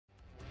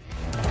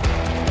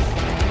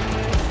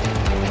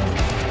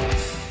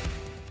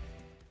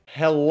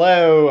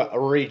Hello,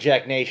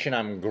 Reject Nation.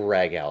 I'm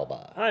Greg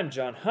Alba. I'm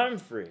John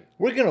Humphrey.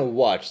 We're going to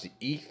watch the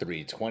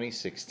E3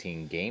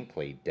 2016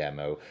 gameplay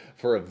demo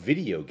for a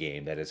video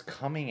game that is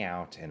coming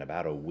out in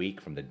about a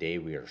week from the day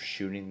we are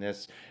shooting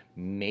this.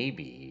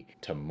 Maybe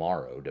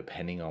tomorrow,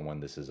 depending on when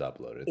this is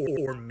uploaded.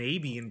 Or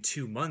maybe in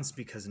 2 months,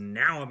 because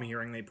now I'm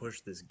hearing they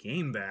pushed this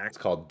game back. It's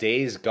called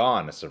Days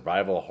Gone, a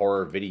survival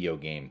horror video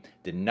game.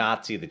 Did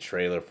not see the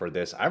trailer for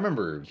this. I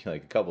remember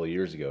like a couple of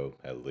years ago,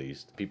 at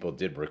least, people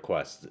did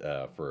request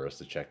for us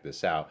to check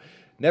this out.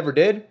 Never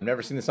did. I've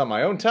never seen this on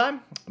my own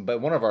time,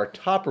 but one of our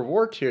top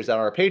reward tiers on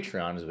our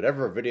Patreon is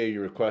whatever video you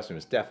request, we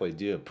must definitely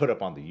do and put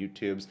up on the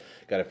YouTubes.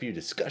 Got a few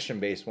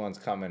discussion-based ones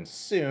coming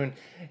soon,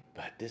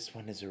 but this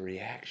one is a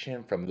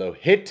reaction from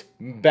Lohit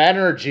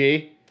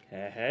Banerjee.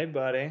 Hey,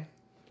 buddy.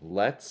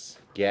 Let's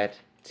get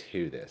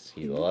to this.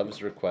 He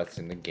loves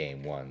requesting the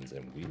game ones,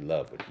 and we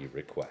love what he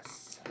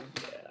requests.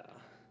 Yeah.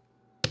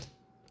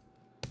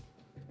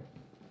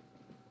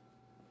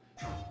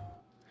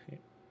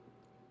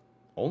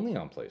 Only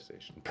on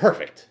PlayStation.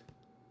 Perfect.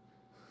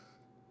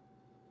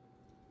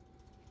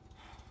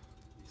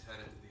 He's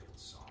headed to the old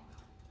sawmill.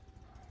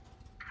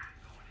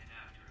 Going in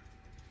after him.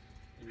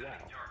 It's Wow.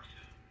 getting dark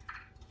soon.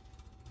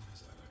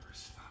 Does that ever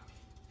stop me?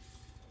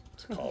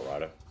 It's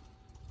Colorado.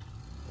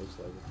 Looks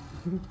like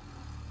it.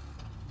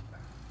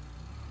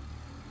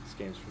 This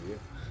game's for you.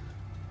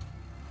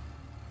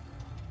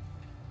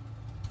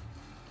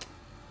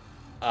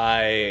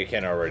 I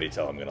can already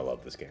tell I'm gonna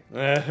love this game.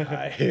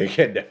 I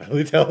can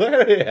definitely tell.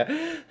 Yeah.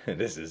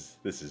 This is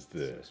the.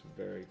 It's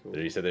very cool.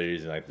 You said they're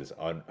using like this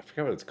I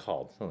forgot what it's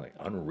called. Something like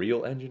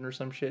Unreal Engine or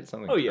some shit.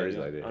 Something Oh yeah, crazy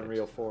yeah. like that.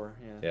 Unreal 4.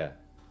 Yeah. Yeah.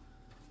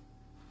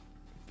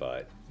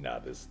 But now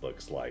this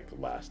looks like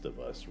Last of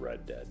Us,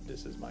 Red Dead.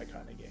 This is my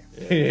kind of game.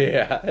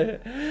 Yeah.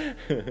 I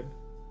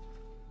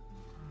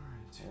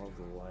love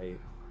the light.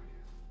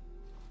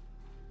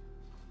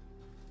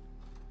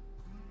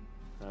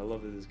 I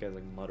love that this guy's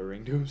like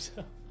muttering to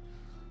himself.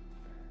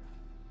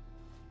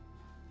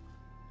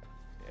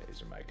 Yeah, these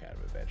are my kind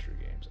of adventure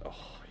games.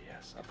 Oh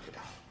yes, I'm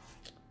kidding.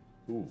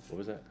 Ooh, what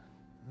was that?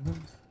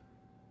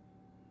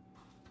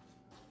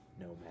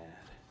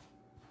 Nomad.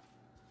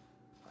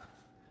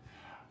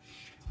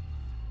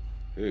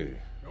 Ooh.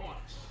 Go on.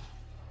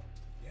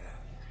 Get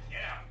out of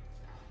here. Get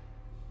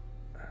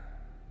out.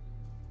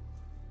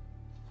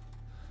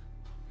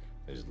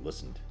 I just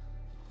listened.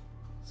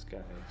 This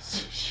guy.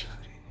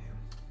 Shutting him.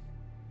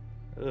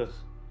 Ugh.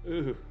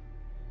 Ooh.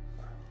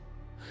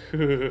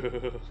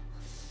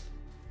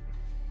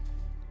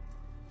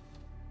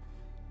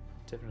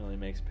 Definitely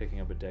makes picking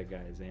up a dead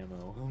guy's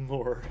ammo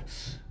more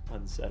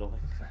unsettling.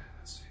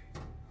 Let's see.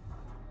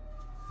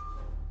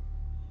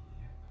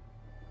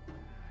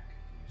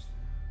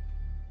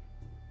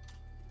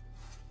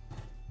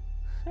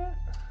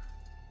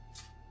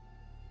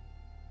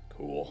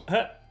 Cool.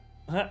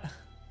 I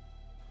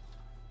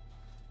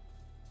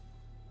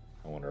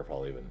wonder if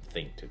I'll even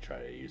think to try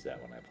to use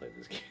that when I play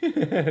this game.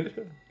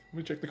 Let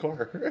me check the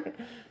car.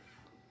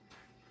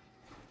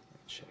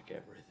 Check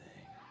everything.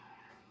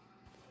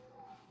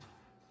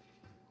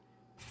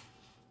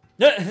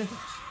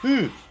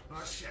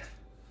 Oh shit.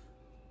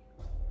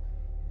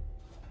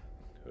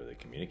 Do they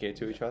communicate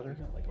to each other?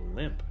 We got like a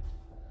limp.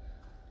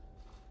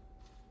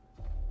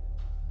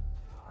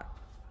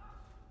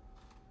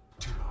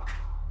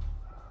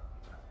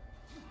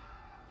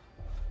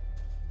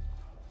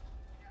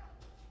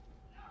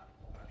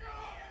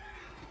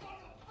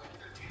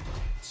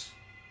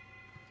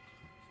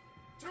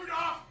 Too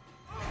long.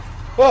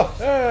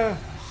 Oh!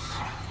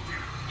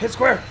 Hit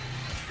square!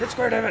 Hit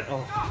square, damn it!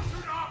 Oh.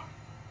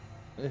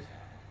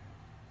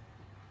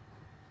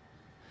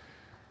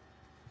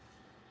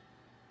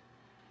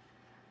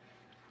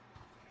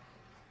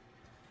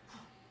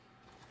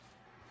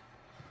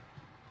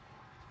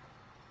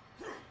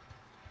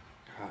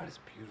 God, it's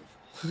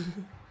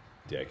beautiful.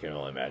 Yeah, I can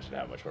only imagine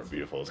how much more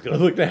beautiful it's gonna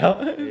look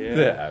now.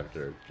 Yeah.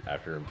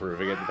 after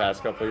improving it the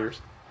past couple of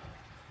years.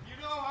 You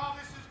know how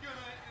this is gonna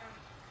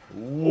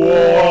end. Whoa!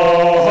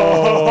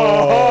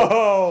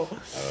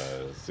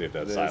 Let's see if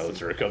that This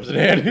silencer comes in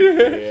handy.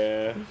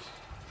 Yeah.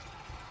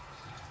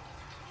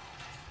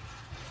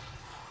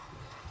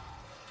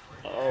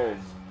 Oh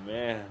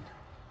man.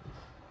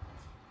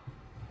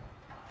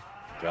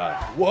 God.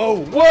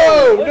 Whoa!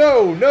 Whoa!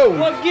 No! No!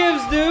 What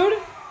gives, dude?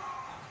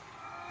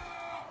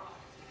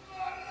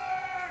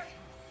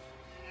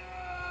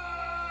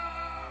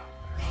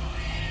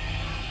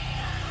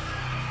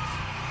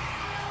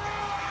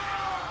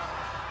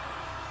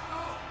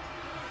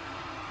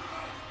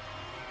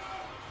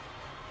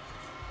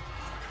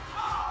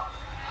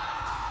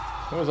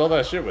 What was all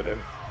that shit with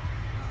him?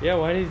 Yeah,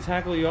 why did he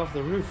tackle you off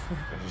the roof?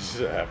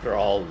 After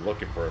all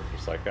looking for him,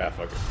 just like, ah,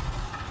 fuck it.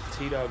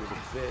 T-Dog is a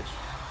bitch.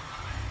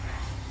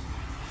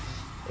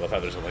 I love how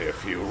there's only a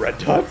few red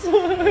dots.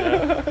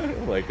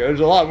 Like,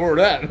 there's a lot more of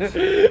that.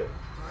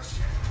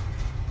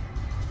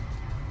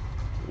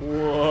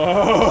 Whoa!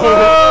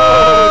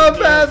 Oh,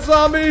 bad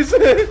zombies!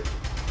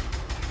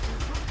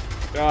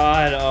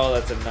 God, oh,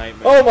 that's a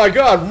nightmare. Oh my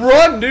god,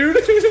 run, dude!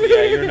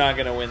 Yeah, you're not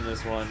gonna win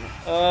this one.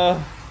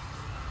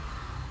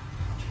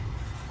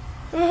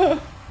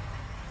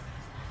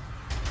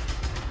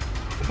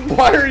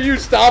 Why are you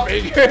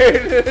stopping?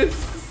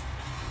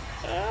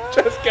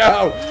 Just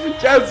go!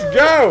 Just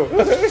go!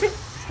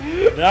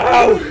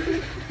 No!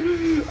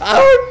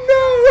 Oh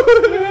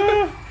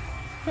no!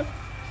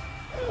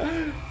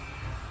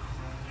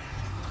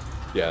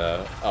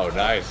 Yeah, oh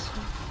nice.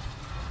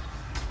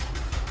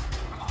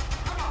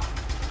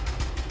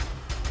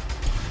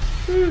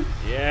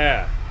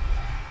 Yeah.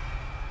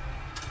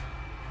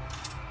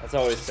 That's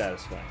always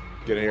satisfying.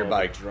 Get in here, Blow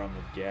up a Mike. drum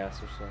of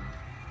gas or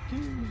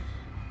something.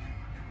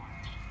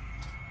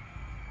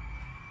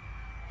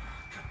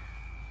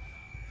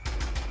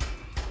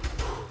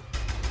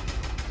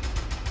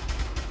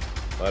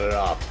 Let it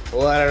off.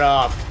 Let it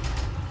off.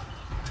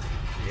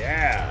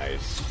 Yeah.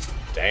 Nice.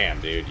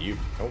 Damn, dude. You.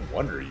 No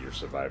wonder you're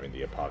surviving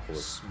the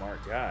apocalypse.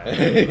 Smart guy.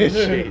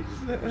 Jeez.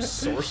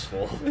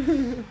 Resourceful.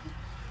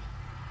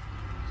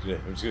 Yeah,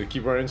 I'm just gonna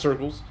keep running in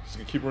circles. Just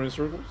gonna keep running in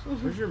circles.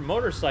 Where's your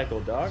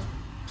motorcycle, dog?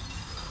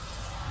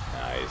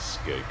 Nice.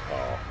 Good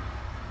call.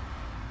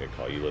 Good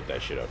call. You lit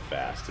that shit up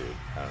fast, dude.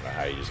 I don't know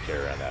how you just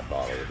carry around that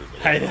bottle with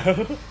it. I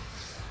know.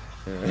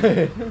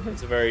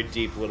 It's a very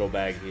deep little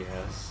bag he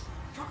has.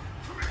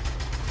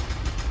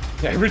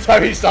 Every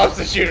time he stops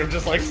to shoot, I'm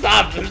just like,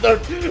 stop! There's no...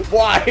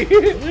 Why?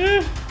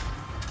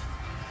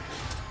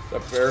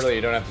 Apparently,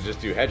 you don't have to just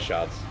do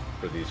headshots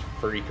for these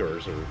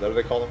freakers, or is that what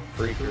they call them?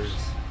 Freakers?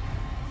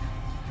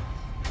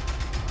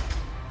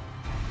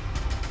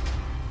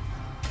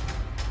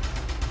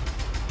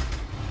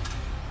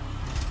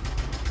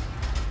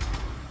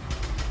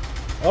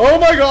 Oh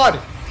my god!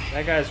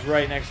 That guy's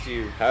right next to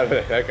you. How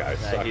did that guy Nah,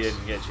 sucks. he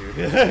didn't get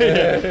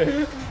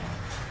you.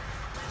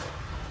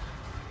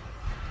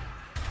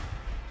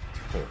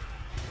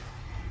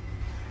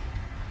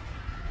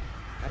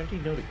 How did he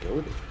know to go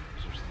there?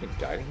 Is there something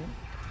guiding him?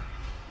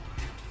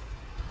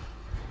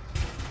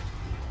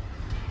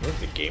 What if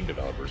the game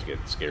developers get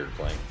scared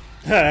playing?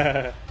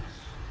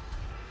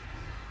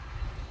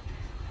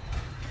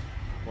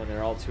 When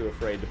they're all too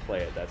afraid to play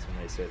it, that's when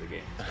they say the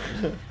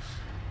game.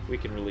 We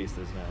can release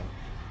this now.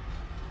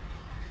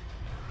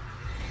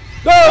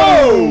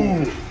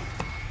 No!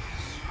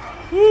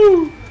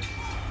 Woo!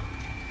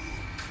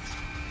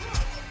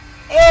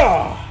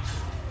 Oh!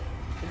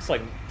 Looks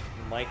like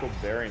Michael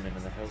Berryman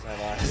in The Hills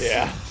Have Eyes.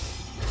 Yeah.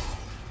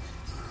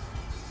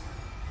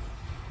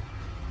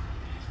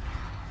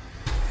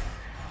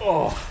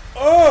 Oh!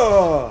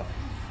 Oh!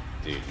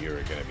 Dude,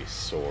 you're gonna be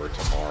sore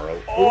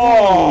tomorrow.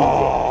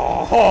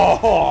 Oh!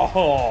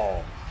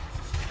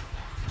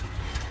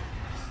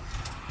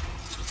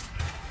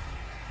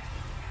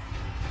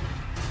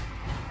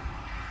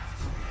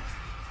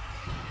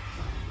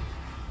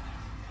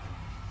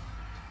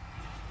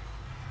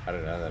 I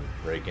don't know, then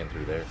break in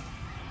through there.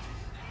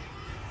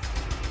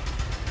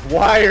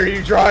 Why are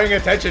you drawing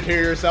attention to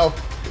yourself?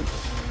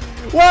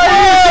 Why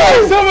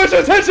are you drawing so much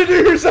attention to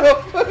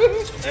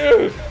yourself?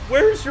 Dude,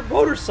 where's your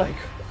motorcycle?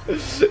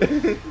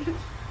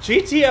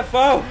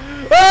 GTFO!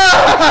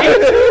 Ah!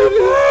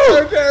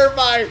 So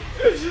terrified.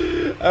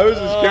 That was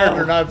his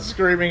character not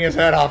screaming his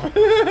head off.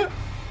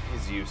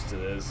 He's used to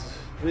this.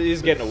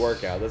 He's getting a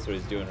workout. That's what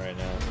he's doing right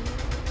now.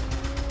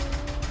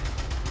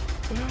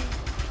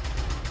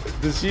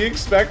 Does he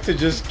expect to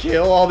just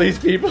kill all these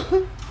people?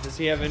 Does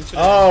he have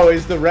infinite? Oh,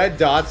 is the red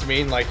dots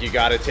mean like you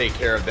gotta take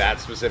care of that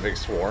specific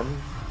swarm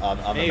on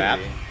the Maybe. map?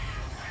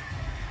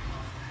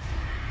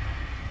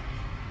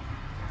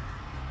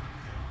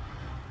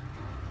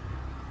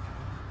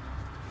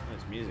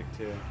 Nice music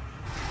too.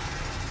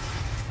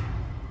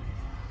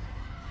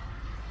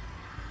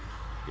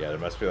 Yeah, there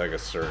must be like a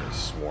certain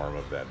swarm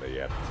of them that you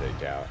have to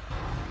take out.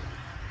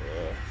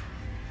 Ugh.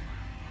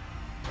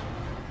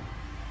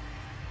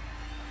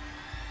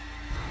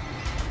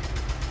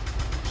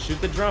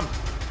 Shoot the drum.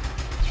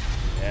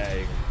 Yeah,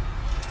 you can.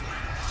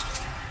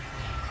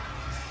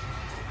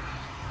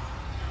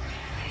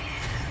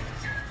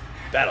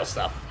 That'll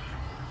stop.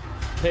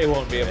 They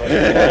won't be able to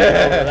get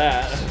over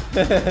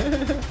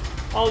that.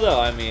 Although,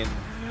 I mean,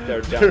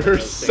 they're done. with There's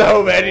those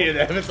so things, many of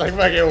them. It's like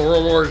fucking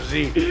World War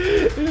Z.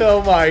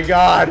 Oh my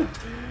god.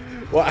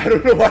 Well, I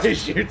don't know why he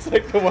shoots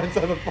like the ones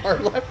on the far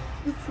left.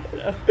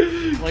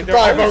 Like they're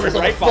Probably always focus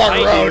on right the front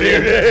behind row,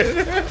 you.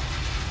 dude.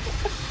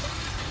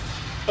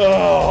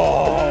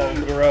 Oh,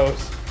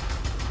 gross.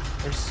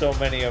 There's so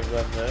many of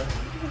them there.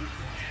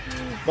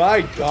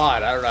 My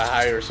god, I don't know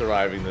how you're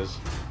surviving this.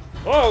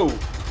 Whoa!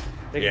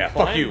 They can Yeah,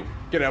 fuck climb? you.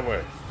 Get out of the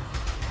way.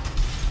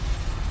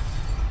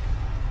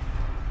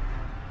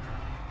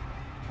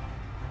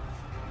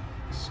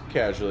 Just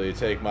casually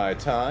take my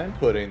time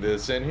putting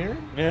this in here.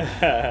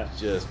 Yeah.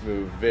 Just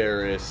move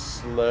very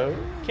slow.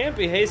 Can't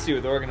be hasty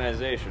with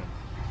organization.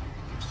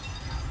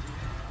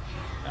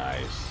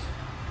 Nice.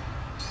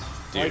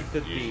 Like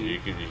Dude, the you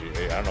could,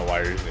 I don't know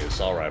why you're using the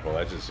assault rifle.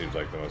 That just seems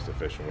like the most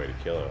efficient way to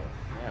kill it.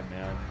 Yeah,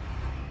 man.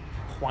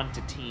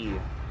 Quantity.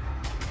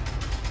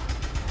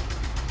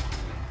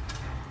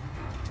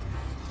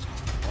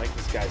 I like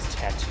this this guy's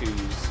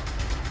tattoos.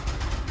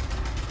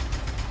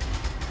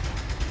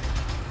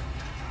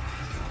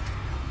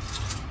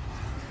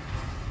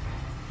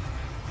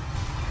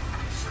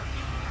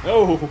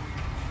 Oh!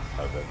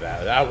 Oh,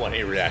 that one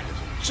he reacted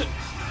to. Shit.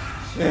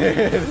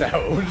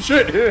 That one,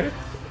 shit.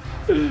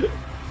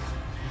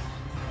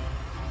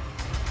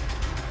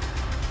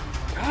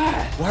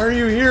 God! Why are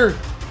you here?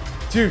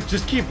 Dude,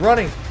 just keep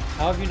running.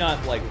 How have you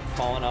not, like,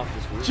 fallen off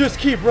this roof? Just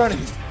keep running.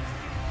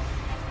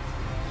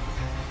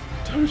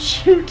 Don't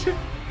shoot.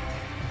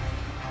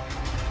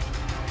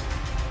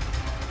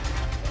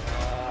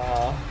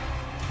 Ah!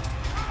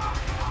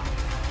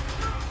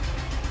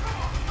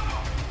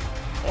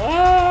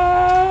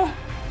 Ah!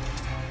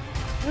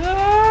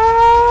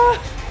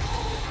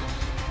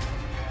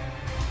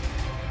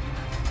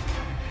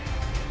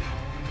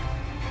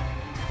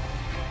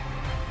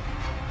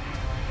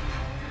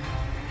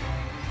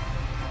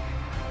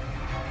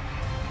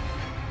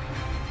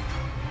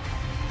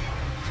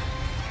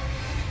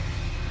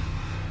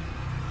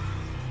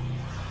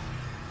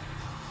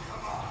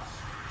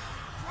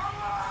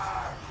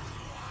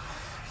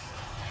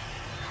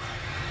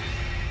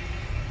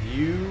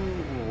 You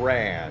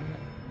ran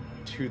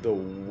to the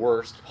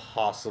worst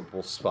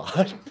possible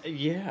spot.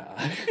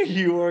 Yeah,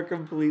 you are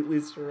completely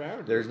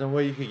surrounded. There's no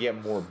way you could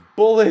get more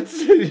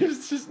bullets.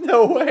 There's just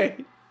no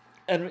way.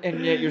 And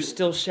yet you're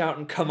still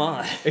shouting, "Come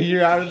on!" And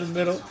you're out of the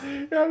middle.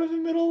 You're out of the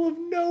middle of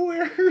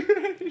nowhere.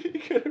 You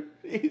could have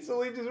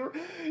easily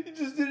you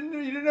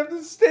didn't have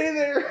to stay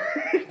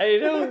there. I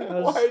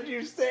know. Why did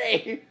you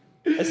stay?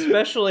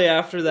 Especially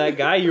after that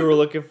guy you were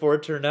looking for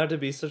turned out to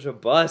be such a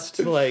bust.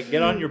 Like,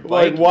 get on your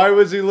bike. Like, why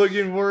was he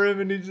looking for him?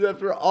 And he's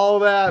after all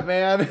that,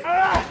 man.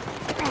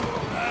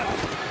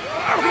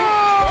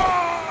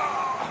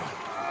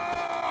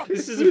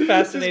 This is a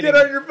fascinating. Just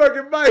get on your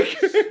fucking bike.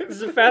 This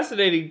is a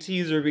fascinating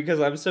teaser because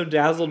I'm so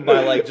dazzled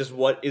by like just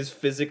what is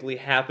physically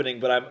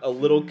happening, but I'm a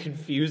little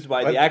confused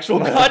by the actual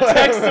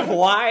context of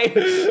why.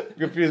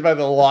 Confused by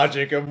the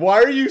logic of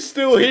why are you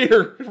still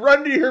here?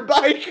 Run to your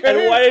bike.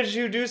 And why did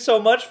you do so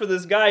much for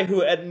this guy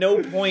who at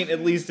no point,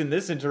 at least in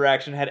this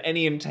interaction, had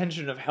any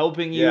intention of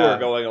helping you Yeah. or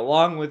going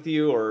along with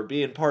you or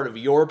being part of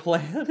your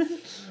plan?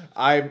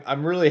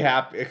 I'm really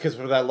happy because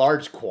for that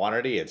large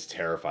quantity, it's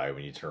terrifying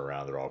when you turn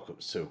around. They're all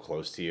so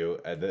close to you.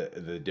 And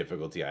the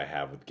difficulty I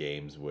have with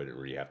games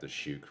where you have to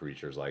shoot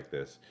creatures like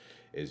this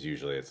is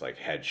usually it's like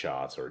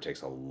headshots or it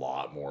takes a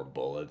lot more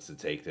bullets to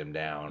take them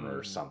down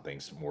or something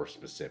more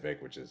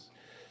specific, which is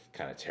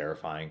kind of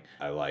terrifying.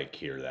 I like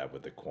here that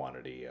with the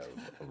quantity of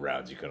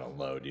rounds you can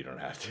unload, you don't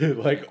have to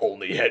like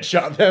only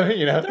headshot them,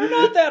 you know? They're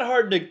not that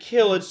hard to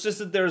kill. It's just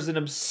that there's an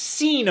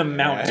obscene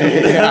amount of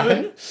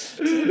them.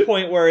 To the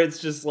point where it's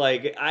just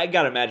like, I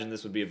gotta imagine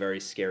this would be a very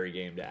scary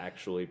game to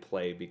actually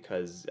play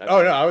because...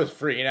 Oh no, I was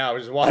freaking out. I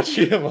was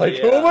watching him like,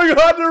 Yeah. oh my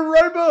god, they're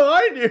right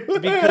behind you.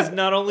 Because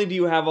not only do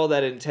you have all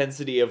that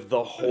intensity of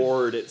the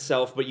horde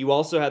itself, but you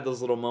also had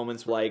those little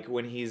moments like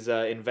when he's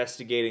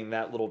investigating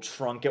that little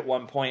trunk at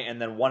one point,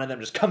 and then one of them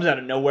just comes out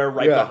of nowhere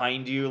right Yeah.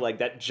 behind you, like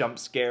that jump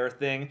scare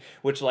thing,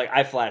 which like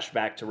I flash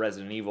back to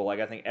Resident Evil. Like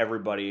I think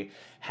everybody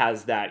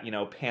has that, you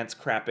know,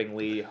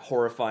 pants-crappingly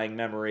horrifying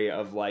memory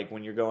of like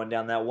when you're going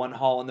down that one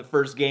hall in the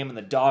first game and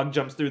the dog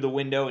jumps through the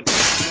window and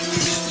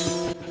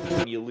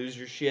you lose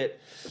your shit.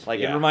 Like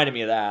Yeah. it reminded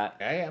me of that.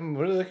 I am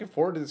really looking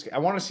forward to this. I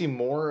want to see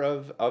more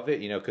of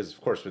it, you know, because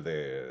of course with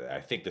I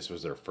think this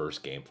was their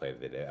first gameplay that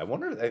they did. I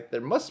wonder,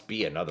 there must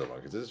be another one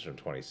because this is from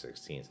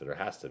 2016, so there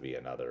has to be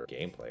another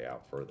gameplay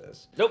out for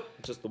this. Nope,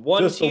 just the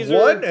one Just teaser. the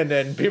one, and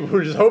then people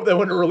would just hope that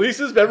when it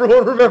releases,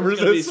 everyone remembers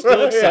Gonna be this.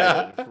 still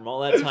excited Yeah. from all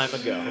that time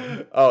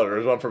ago. Oh, there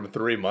was one from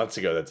 3 months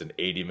ago that's an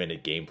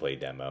 80-minute gameplay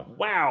demo.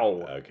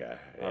 Wow. Okay.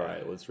 All yeah.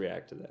 right, let's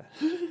react to that.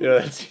 You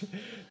know,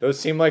 those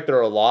seem like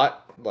they're a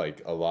lot,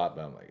 but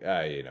I'm like,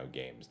 you know,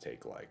 games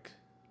take like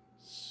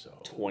so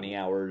 20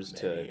 hours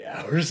many to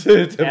hours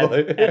to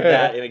play. and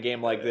that in a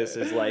game like this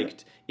is like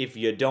if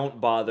you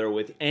don't bother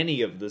with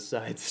any of the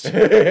side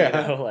story.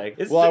 Yeah. You know, like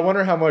it's Well, I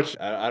wonder how much.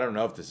 I don't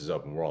know if this is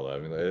open world. I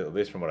mean, at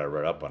least from what I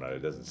read up on it, it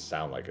doesn't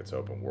sound like it's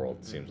open world.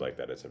 It seems like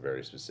that it's a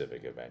very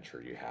specific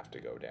adventure you have to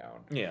go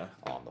down. Yeah.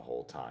 On the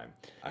whole time.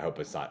 I hope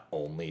it's not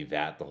only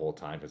that the whole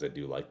time because I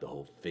do like the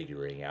whole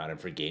figuring out. And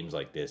for games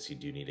like this, you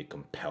do need a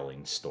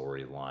compelling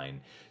storyline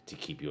to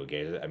keep you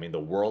engaged. I mean, the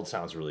world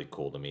sounds really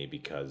cool to me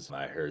because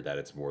I heard that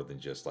it's more than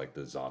just like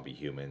the zombie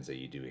humans that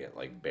you do get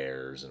like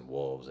bears and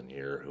wolves in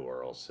here who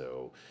are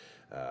also.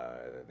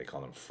 They call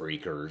them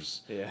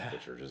freakers, Yeah.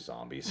 which are just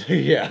zombies.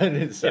 Yeah, and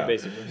it's Yeah,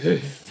 basically.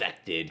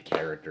 infected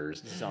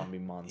characters. zombie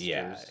monsters.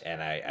 Yeah,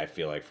 and I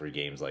feel like for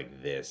games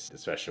like this,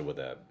 especially with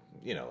a,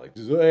 you know, like,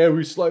 hey,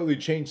 we slightly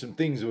changed some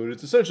things, but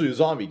it's essentially a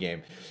zombie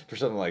game. For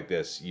something like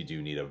this, you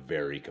do need a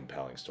very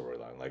compelling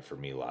storyline. Like for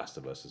me, Last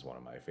of Us is one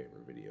of my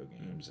favorite video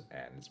games,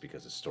 and it's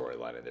because the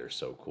storyline in there is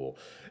so cool.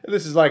 And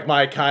this is like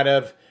my kind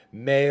of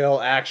male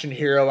action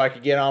hero I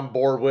could get on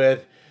board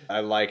with. I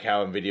like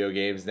how in video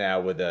games now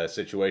with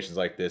situations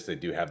like this, they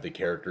do have the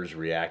characters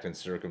react in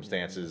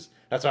circumstances.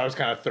 That's why I was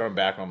kind of thrown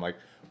back when I'm like,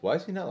 why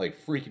is he not like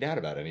freaking out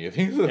about any of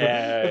these?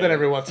 Yeah, But then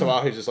every once in a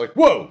while he's just like,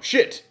 whoa,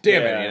 shit,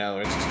 damn Yeah. it, you know.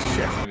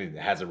 And he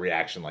has a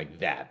reaction like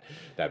that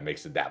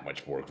makes it that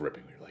much more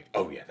gripping. You're like,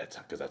 oh yeah, that's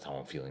because that's how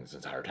I'm feeling this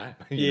entire time.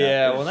 you know?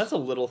 Yeah, well, that's a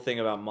little thing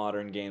about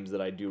modern games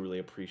that I do really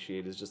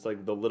appreciate is just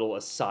like the little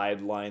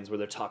aside lines where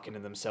they're talking to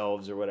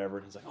themselves or whatever,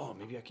 and he's like, "Oh,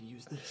 maybe I could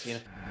use this," you know.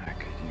 I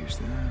could use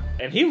that.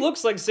 And he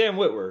looks like Sam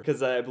Witwer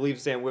because I believe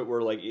Sam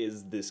Witwer like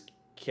is this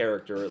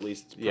character, or at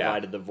least Yeah.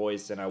 provided the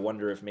voice, and I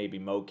wonder if maybe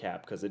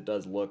mocap because it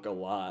does look a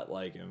lot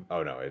like him.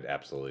 Oh no, it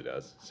absolutely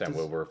does. Sam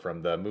Witwer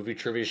from the movie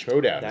Trivia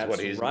Showdown is That's what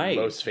he's right.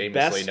 most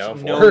famously Best known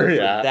for. known for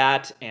yeah.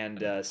 that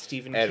and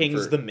Stephen And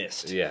King's for- The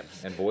Mist. Yeah,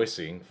 and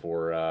voicing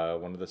for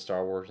one of the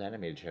Star Wars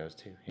animated shows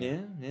too. Yeah,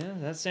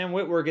 that Sam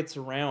Witwer gets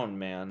around,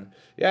 man.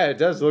 Yeah, it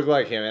does look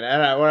like him. And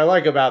what I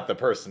like about the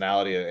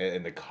personality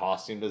and the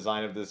costume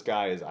design of this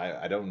guy is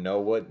I don't know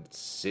what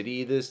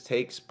city this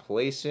takes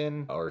place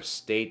in or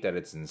state that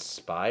it's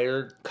inspired.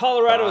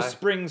 Colorado by.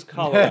 Springs,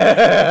 Colorado.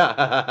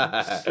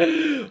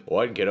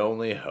 One can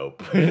only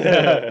hope.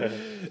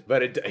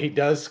 But he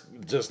does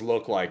just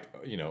look like,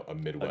 you know, a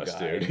Midwest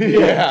guy. dude.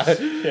 yeah.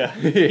 Yeah.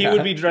 He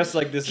would be dressed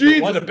like this. Jeans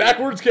and a wasn't he?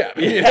 backwards cap.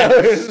 You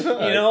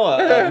know,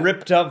 a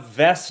ripped up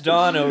vest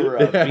on over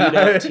a beat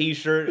up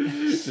t-shirt.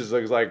 Just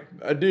looks like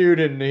a dude,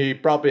 and he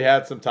probably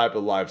had some type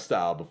of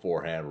lifestyle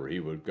beforehand where he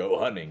would go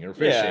hunting or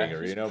fishing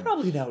or, you know,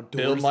 probably an outdoorsman.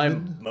 build my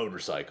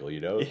motorcycle,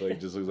 you know? Like,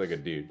 just looks like a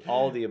dude.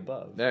 All the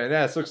above. Yeah,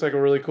 this looks like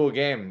a really cool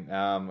game.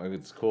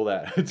 It's cool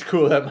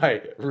that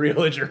my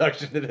real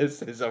introduction to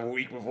this is a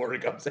week before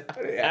it comes out.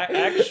 Yeah.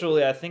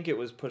 Actually, I think it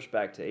was pushed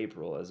back to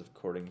April, as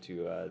according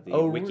to the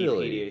Oh, Wikipedia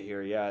really?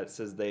 here. Yeah, it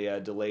says they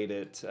delayed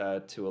it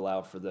to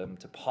allow for them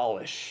to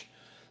polish.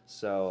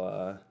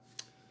 So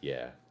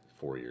Yeah,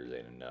 4 years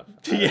ain't enough.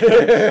 we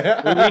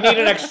need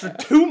an extra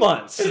 2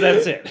 months.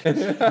 That's it.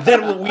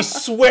 Then we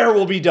swear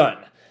we'll be done.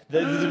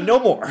 No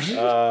more.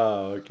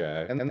 Oh,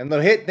 okay. And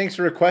Lohit, thanks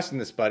for requesting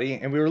this, buddy.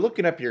 And we were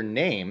looking up your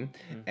name,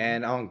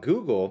 and on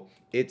Google,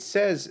 it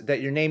says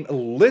that your name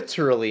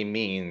literally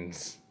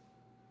means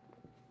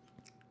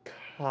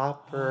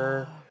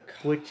copper,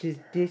 which is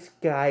this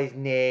guy's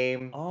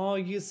name. Oh,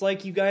 it's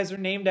like you guys are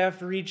named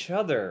after each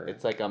other.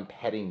 It's like I'm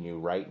petting you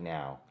right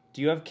now.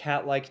 Do you have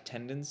cat-like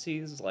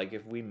tendencies? Like,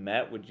 if we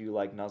met, would you,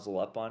 like, nuzzle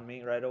up on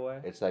me right away?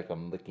 It's like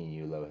I'm licking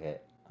you, Lohit.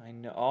 I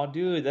know. Oh,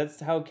 dude, that's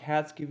how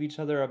cats give each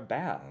other a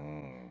bath.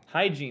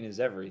 Hygiene is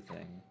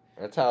everything.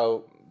 That's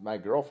how my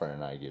girlfriend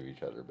and I give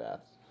each other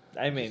baths.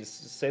 I mean, it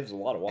saves a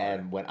lot of water.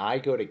 And when I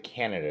go to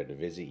Canada to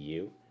visit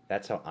you,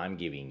 that's how I'm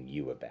giving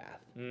you a bath.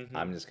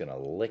 I'm just going to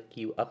lick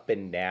you up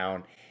and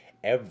down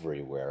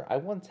everywhere. I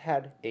once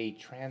had a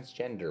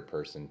transgender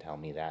person tell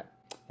me that,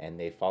 and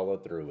they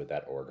followed through with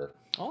that order.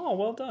 Oh,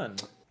 well done.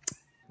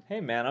 Hey,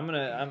 man,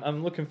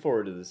 I'm looking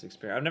forward to this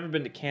experience. I've never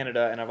been to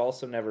Canada, and I've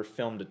also never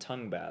filmed a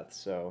tongue bath,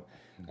 so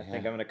I think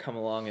I'm going to come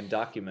along and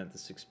document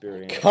this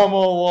experience. Come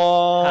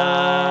along!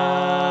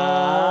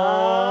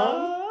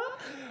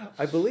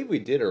 I believe we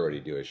did already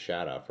do a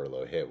shout out for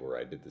Lohit where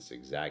I did this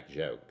exact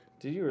joke.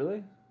 Did you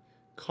really?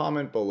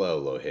 Comment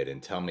below, Lohit,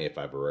 and tell me if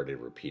I've already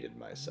repeated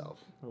myself.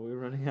 Are we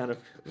running out of...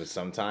 But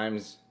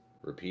sometimes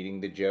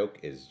repeating the joke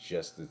is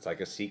just, it's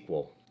like a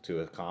sequel to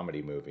a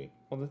comedy movie.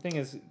 Well, the thing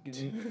is,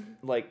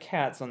 like,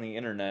 cats on the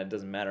internet, it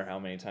doesn't matter how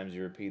many times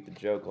you repeat the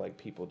joke, like,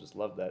 people just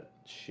love that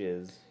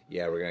shiz.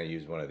 Yeah, we're going to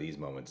use one of these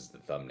moments as the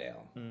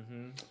thumbnail.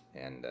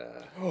 And,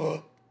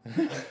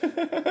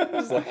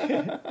 It's like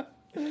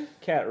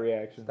cat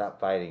reaction. Stop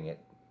fighting it.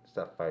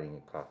 Stop fighting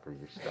it, Copper.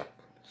 You're stuck.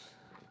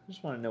 I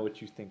just want to know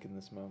what you think in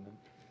this moment.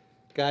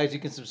 Guys, you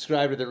can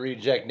subscribe to the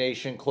Reject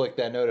Nation. Click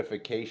that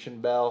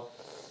notification bell.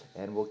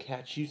 And we'll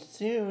catch you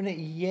soon.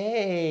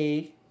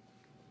 Yay!